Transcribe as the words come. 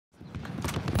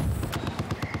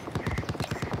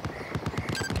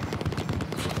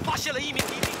现了一名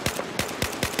敌兵。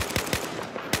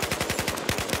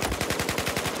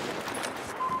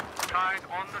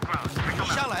敌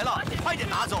枪来了，快点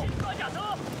拿走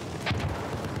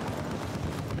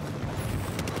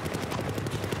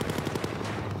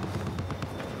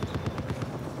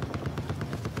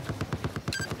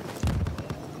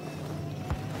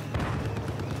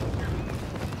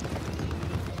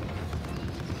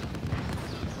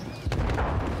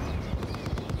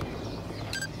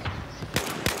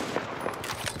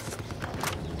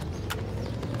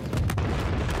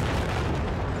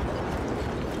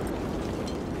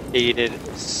！Hated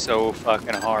so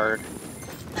fucking hard.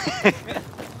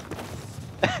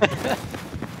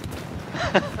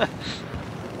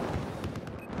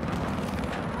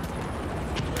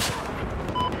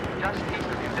 Just east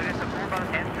of you, there is a mobile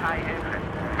anti-aircraft.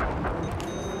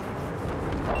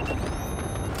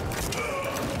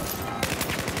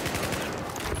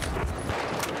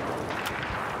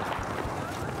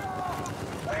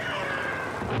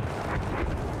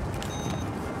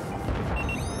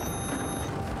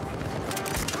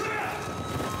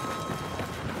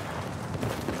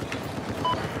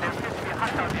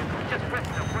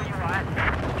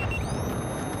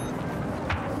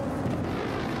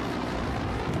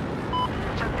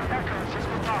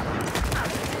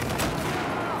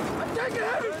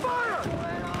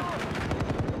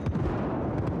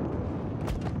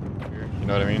 You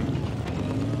know what I mean?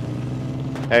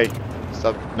 Hey,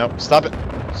 stop! No, stop it!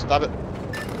 Stop it!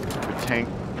 Good tank.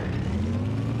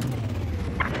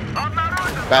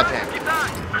 Bad tank.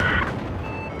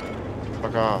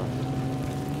 Fuck off.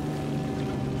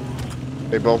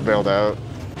 They both bailed out.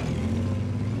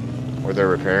 Or they're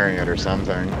repairing it or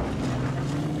something.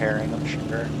 Repairing, I'm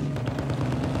sure.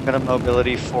 Got a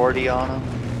mobility 40 on him.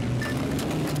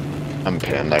 I'm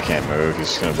pinned, I can't move. He's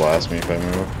just gonna blast me if I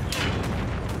move.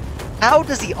 How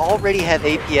does he already have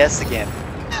APS again?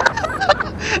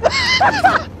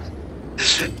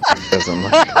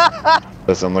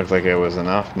 Doesn't look like it was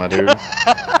enough, my dude.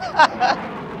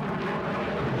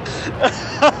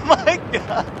 Oh my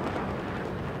god.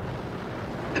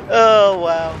 Oh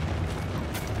wow.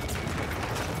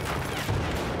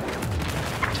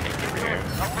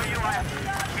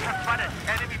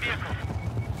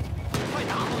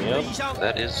 Yep,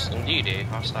 that is indeed a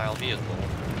hostile vehicle.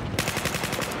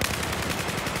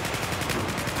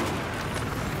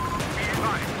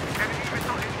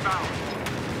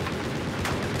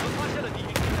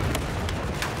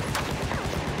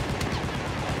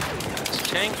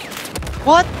 Tank.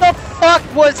 What the fuck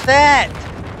was that?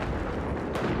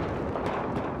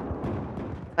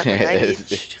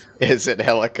 Is it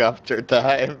helicopter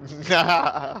time?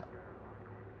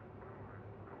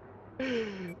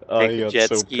 Oh, Take you the got jet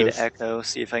so ski pissed. to Echo,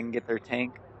 see if I can get their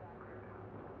tank.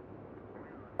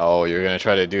 Oh, you're gonna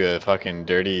try to do a fucking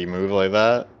dirty move like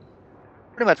that?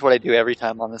 Pretty much what I do every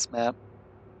time on this map.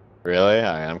 Really?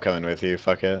 Alright, I'm coming with you,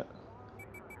 fuck it.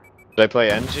 Should I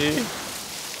play NG?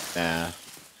 Nah.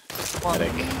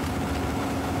 Headache.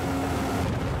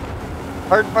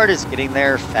 Hard part is getting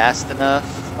there fast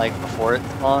enough, like before it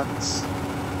spawns.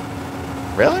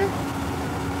 Really?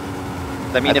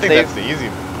 I mean, if think they that's the easy.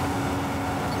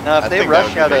 no, if I they think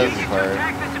rush that out would be of the easy part.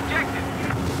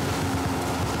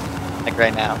 like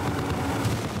right now.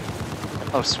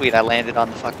 Oh sweet, I landed on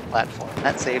the fucking platform.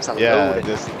 That saves a Yeah, load.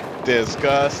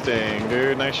 disgusting,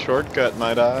 dude. Nice shortcut,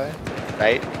 might I?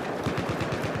 Right?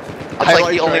 That's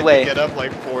like the only tried way. to get up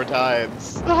like 4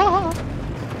 times.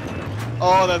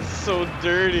 Oh, that's so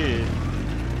dirty.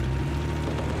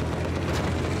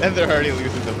 And they're already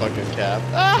losing the fucking cap.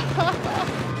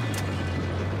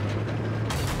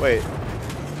 Wait.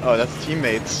 Oh, that's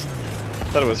teammates.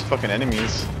 Thought it was fucking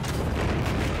enemies.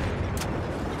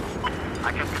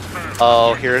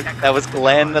 Oh, here, that was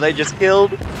Glenn that I just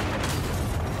killed.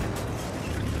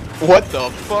 What the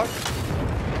fuck?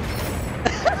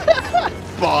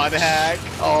 Spawn hack?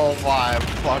 Oh my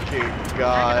fucking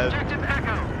god.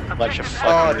 Bunch of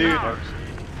Oh, fucking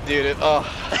dude, oh.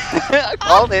 I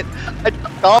called it. I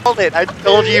called it. I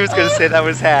told you he was gonna say that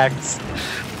was hacks.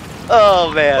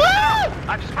 Oh man.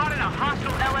 I've spotted a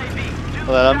hostile LAV.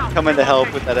 Well, I'm coming to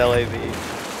help with that LAV.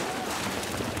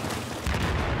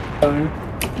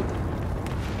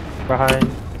 Behind.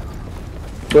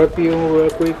 Grab you real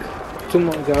quick. 2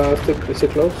 more guys, stay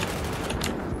close.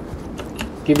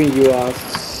 Giving you a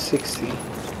 60.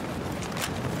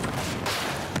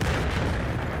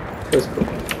 Let's go.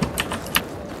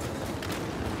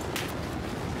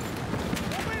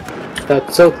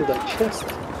 That's out to the chest.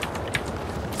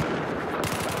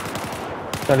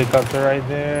 Helicopter right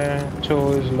there.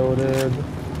 2 is loaded.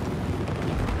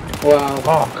 Wow.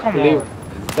 Oh, come on.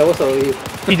 That was a lead.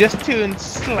 He just tuned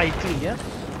slightly, yeah?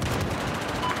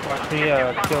 Watch me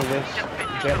kill this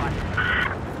jet.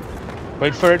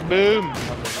 Wait for it, boom!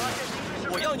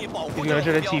 我要你保护 He's 这 gonna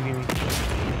个 try to 目标 TV me.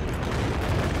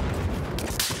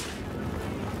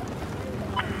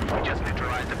 We just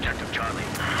neutralized objective Charlie.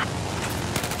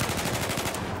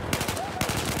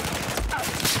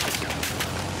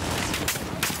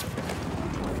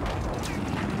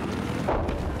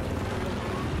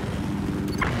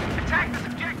 Attack this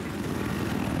objective!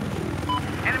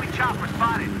 Enemy chopper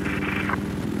spotted.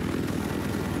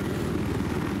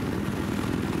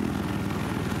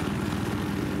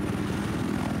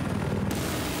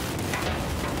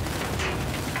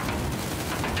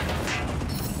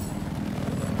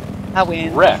 I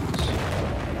win. Wrecked.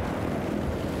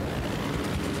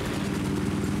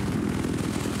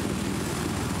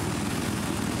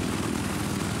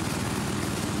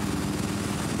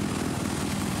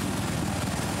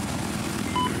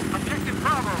 Objective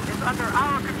Bravo is under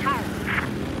our control.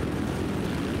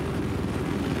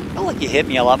 I feel like he hit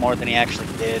me a lot more than he actually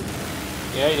did.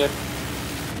 Yeah, he did.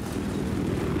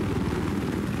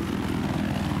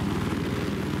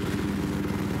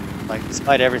 Like,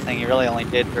 despite everything, he really only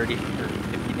did 30 or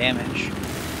 50 damage.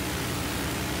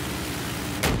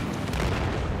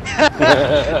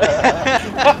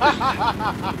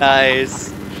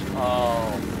 Nice.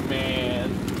 Oh,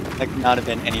 man. That could not have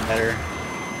been any better.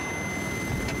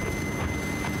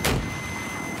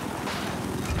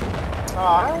 Oh,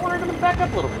 I wanted him to back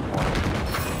up a little bit more.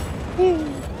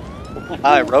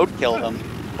 I roadkilled him.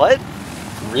 What?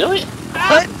 Really?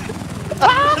 What?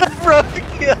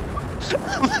 Roadkill.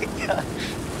 Oh my god.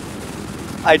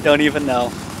 I don't even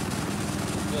know.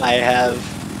 I have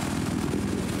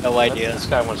no idea. This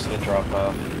guy wants to get dropped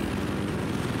off.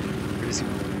 Where does he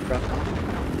drop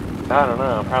off? I don't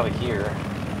know, probably here.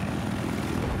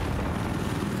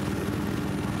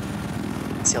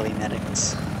 Silly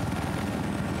medics.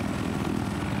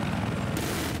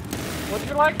 Would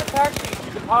you like the taxi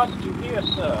to deposit you here,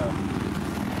 sir?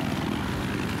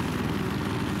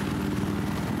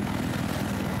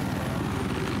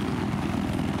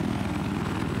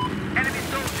 Enemy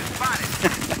soldier spotted.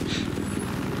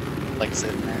 Like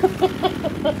sitting there.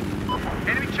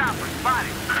 Enemy chopper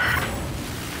spotted.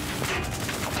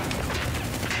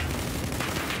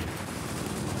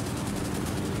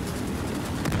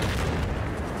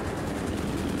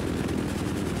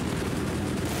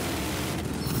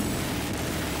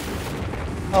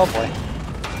 Oh boy.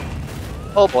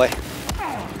 Oh boy.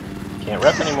 Can't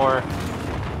rep anymore.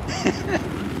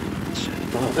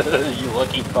 You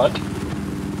lucky fuck.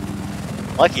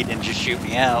 Lucky didn't just shoot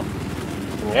me out.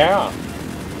 Yeah.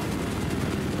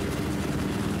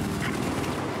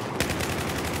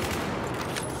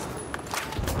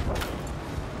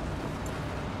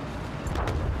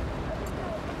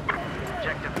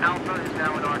 Objective Alpha is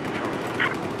now in our control.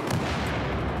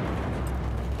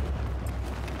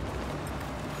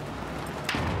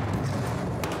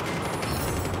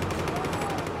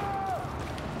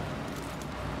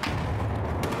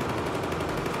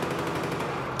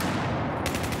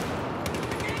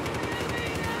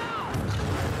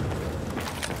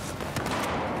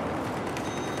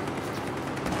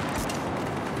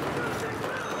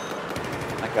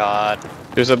 My god.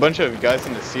 There's a bunch of guys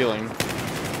in the ceiling.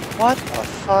 What the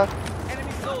fuck?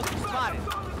 Enemy soldier spotted.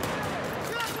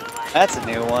 That's a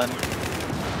new one.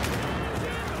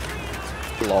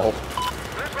 Lol.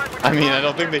 I mean, I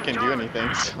don't think they can do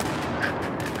anything, so.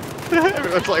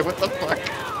 Everyone's like, what the fuck?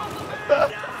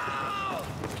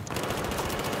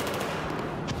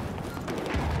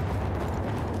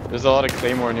 There's a lot of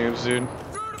Claymore noobs, dude.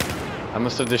 I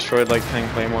must have destroyed like 10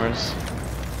 Claymores.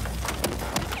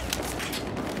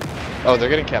 Oh, they're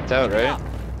getting capped out, right?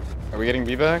 Are we getting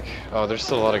B back? Oh, there's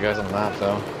still a lot of guys on the map,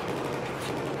 though.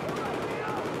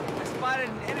 I spotted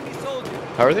an enemy soldier.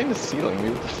 How are they in the ceiling,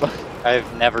 dude? What the fuck? I've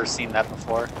never seen that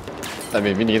before. I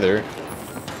mean, me neither.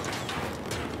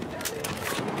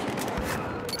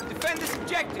 Defend this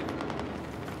objective.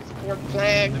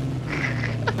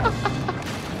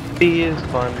 He is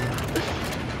fun.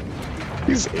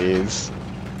 These A's.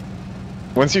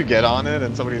 Once you get on it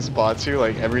and somebody spots you,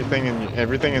 like everything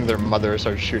in their mother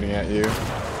starts shooting at you.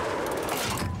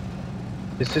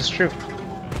 This is true.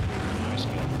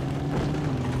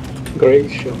 Great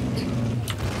shot.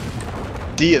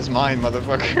 D is mine,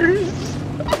 motherfuckers.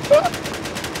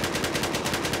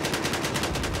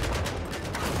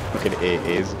 Fucking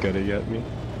AA's gonna get me.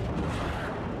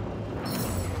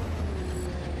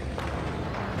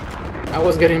 I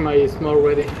was getting my small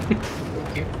ready.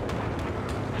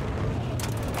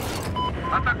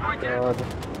 God.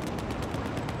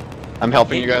 I'm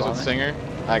helping you guys with Stinger.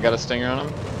 I got a Stinger on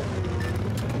him.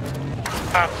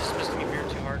 Ah, just missed me beer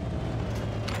too hard.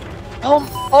 Oh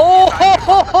ho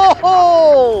ho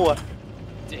ho!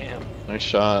 Damn. Nice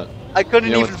shot. I couldn't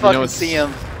You know even what- you know fucking what's- see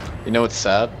him. You know what's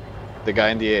sad? The guy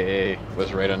in the AA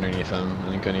was right underneath him,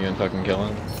 and he couldn't even fucking kill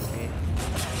him.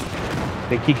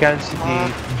 Like he can't see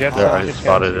the jet. There, I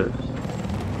spotted it.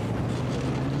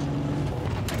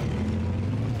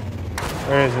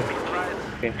 Where is it?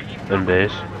 Okay. In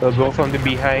base. They'll go from the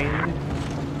behind.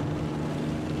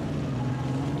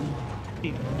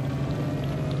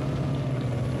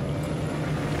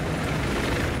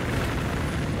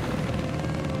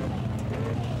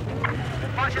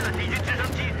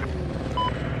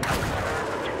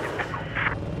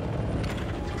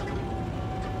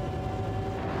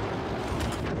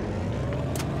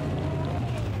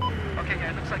 Okay,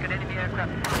 it looks like an enemy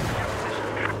aircraft.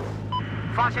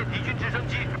 发现敌军直升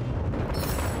机。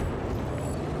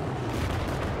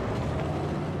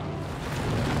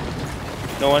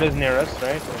 No one is near us,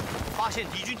 right? 发现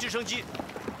敌军直升机。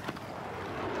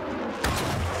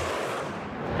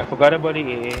 I forgot about the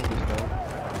AA this time.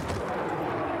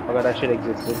 Forgot that shit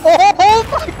existed. Oh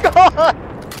my god!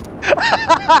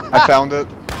 I found it.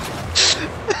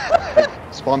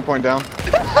 Spawn point down.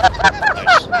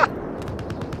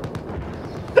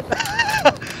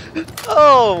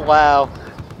 Oh wow.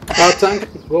 Out tank,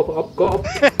 go up, go up.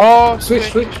 Oh, Switch,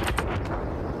 switch.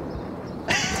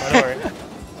 Oh, don't worry.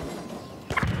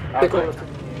 Take over.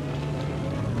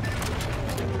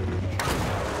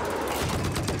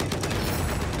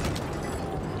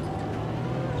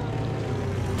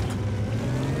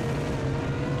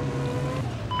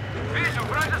 Вижу,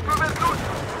 вражескую вертушку.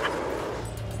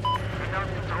 Without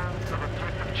control of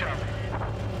objective Charlie.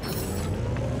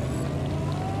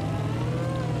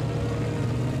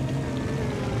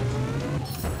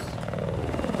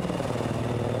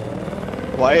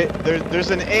 Why? There's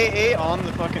an AA on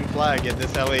the fucking flag, yet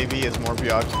this LAV is more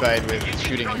preoccupied with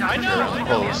shooting in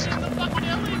post.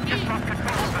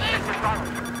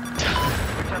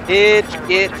 Bitch,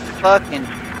 get fucking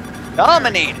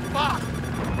dominated. Now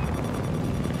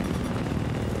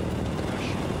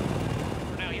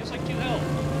he has like 2 health.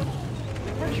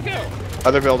 Where'd you go?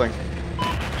 Other building.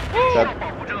 Dead.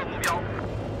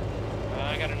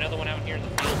 I got another one out here in the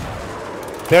field.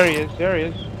 There he is, there he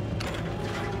is.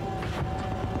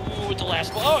 Ooh, with the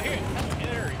last one. Oh, here.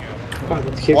 There we go. God,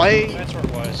 it's hit. Why? That's where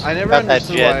it was. I never Got that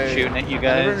understood jet why. shooting at you I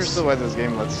never guys. understood why this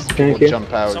game lets Thank people you.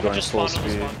 jump out Someone going just full spawned on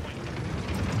the speed. spawn point.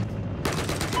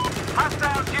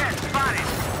 Hostile jet spotted.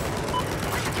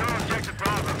 Control objective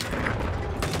Bravo.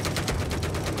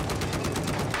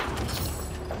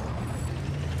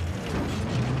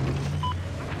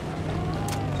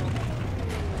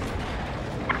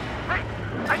 Hey,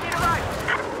 I need a ride.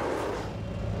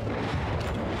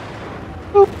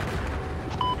 Be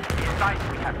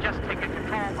advised, we have just taken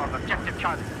control of objective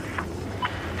Charlie.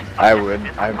 I would.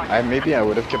 Maybe I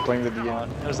would have kept playing the DM.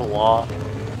 There's a law.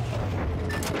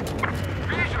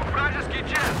 Вижу, вражеский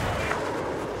jet.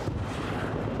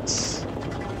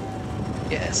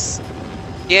 Yes.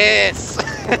 Yes!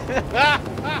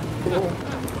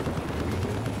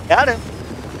 Got him.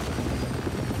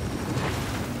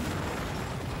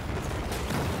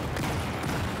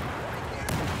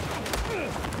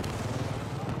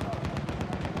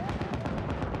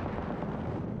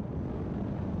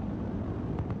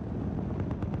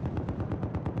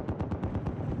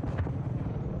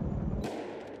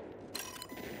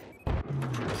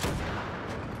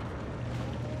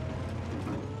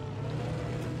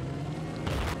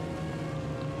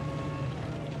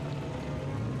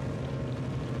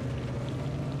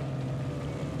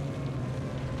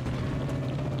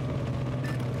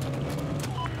 Be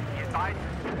advised,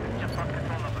 just lost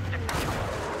control of objective Charlie.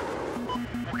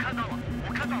 我看到了，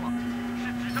我看到了，是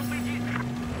直升飞机。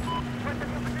What's the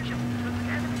position? With the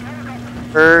enemy helicopter.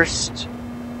 First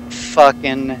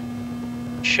fucking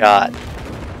shot.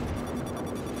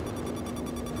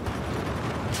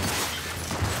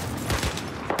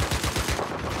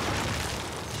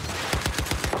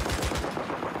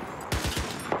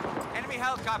 Enemy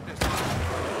helicopters.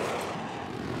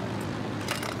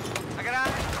 I got a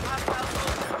hostile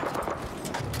soldier.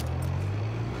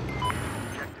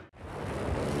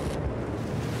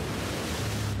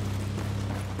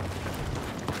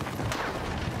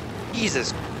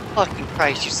 Jesus fucking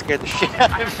Christ, you scared the shit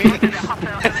out of me.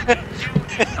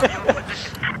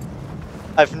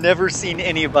 I've never seen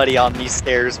anybody on these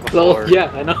stairs before Oh, yeah,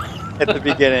 I know. at the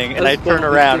beginning, and I That's turn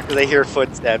funny. around because I hear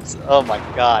footsteps. Oh my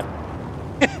god.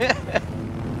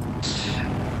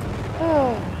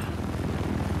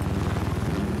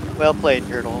 Well played,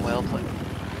 Turtle, well played.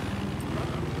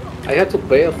 I had to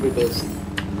bail because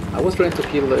I was trying to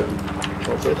kill them.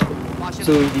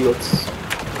 Two idiots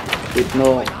with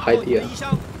no idea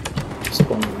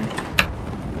spawning me.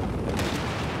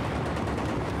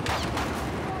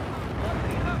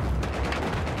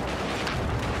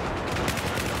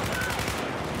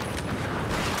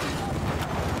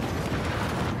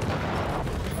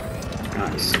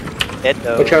 Nice. Dead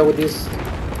though. Watch out with this.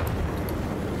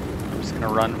 I'm just gonna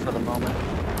run for the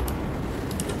moment.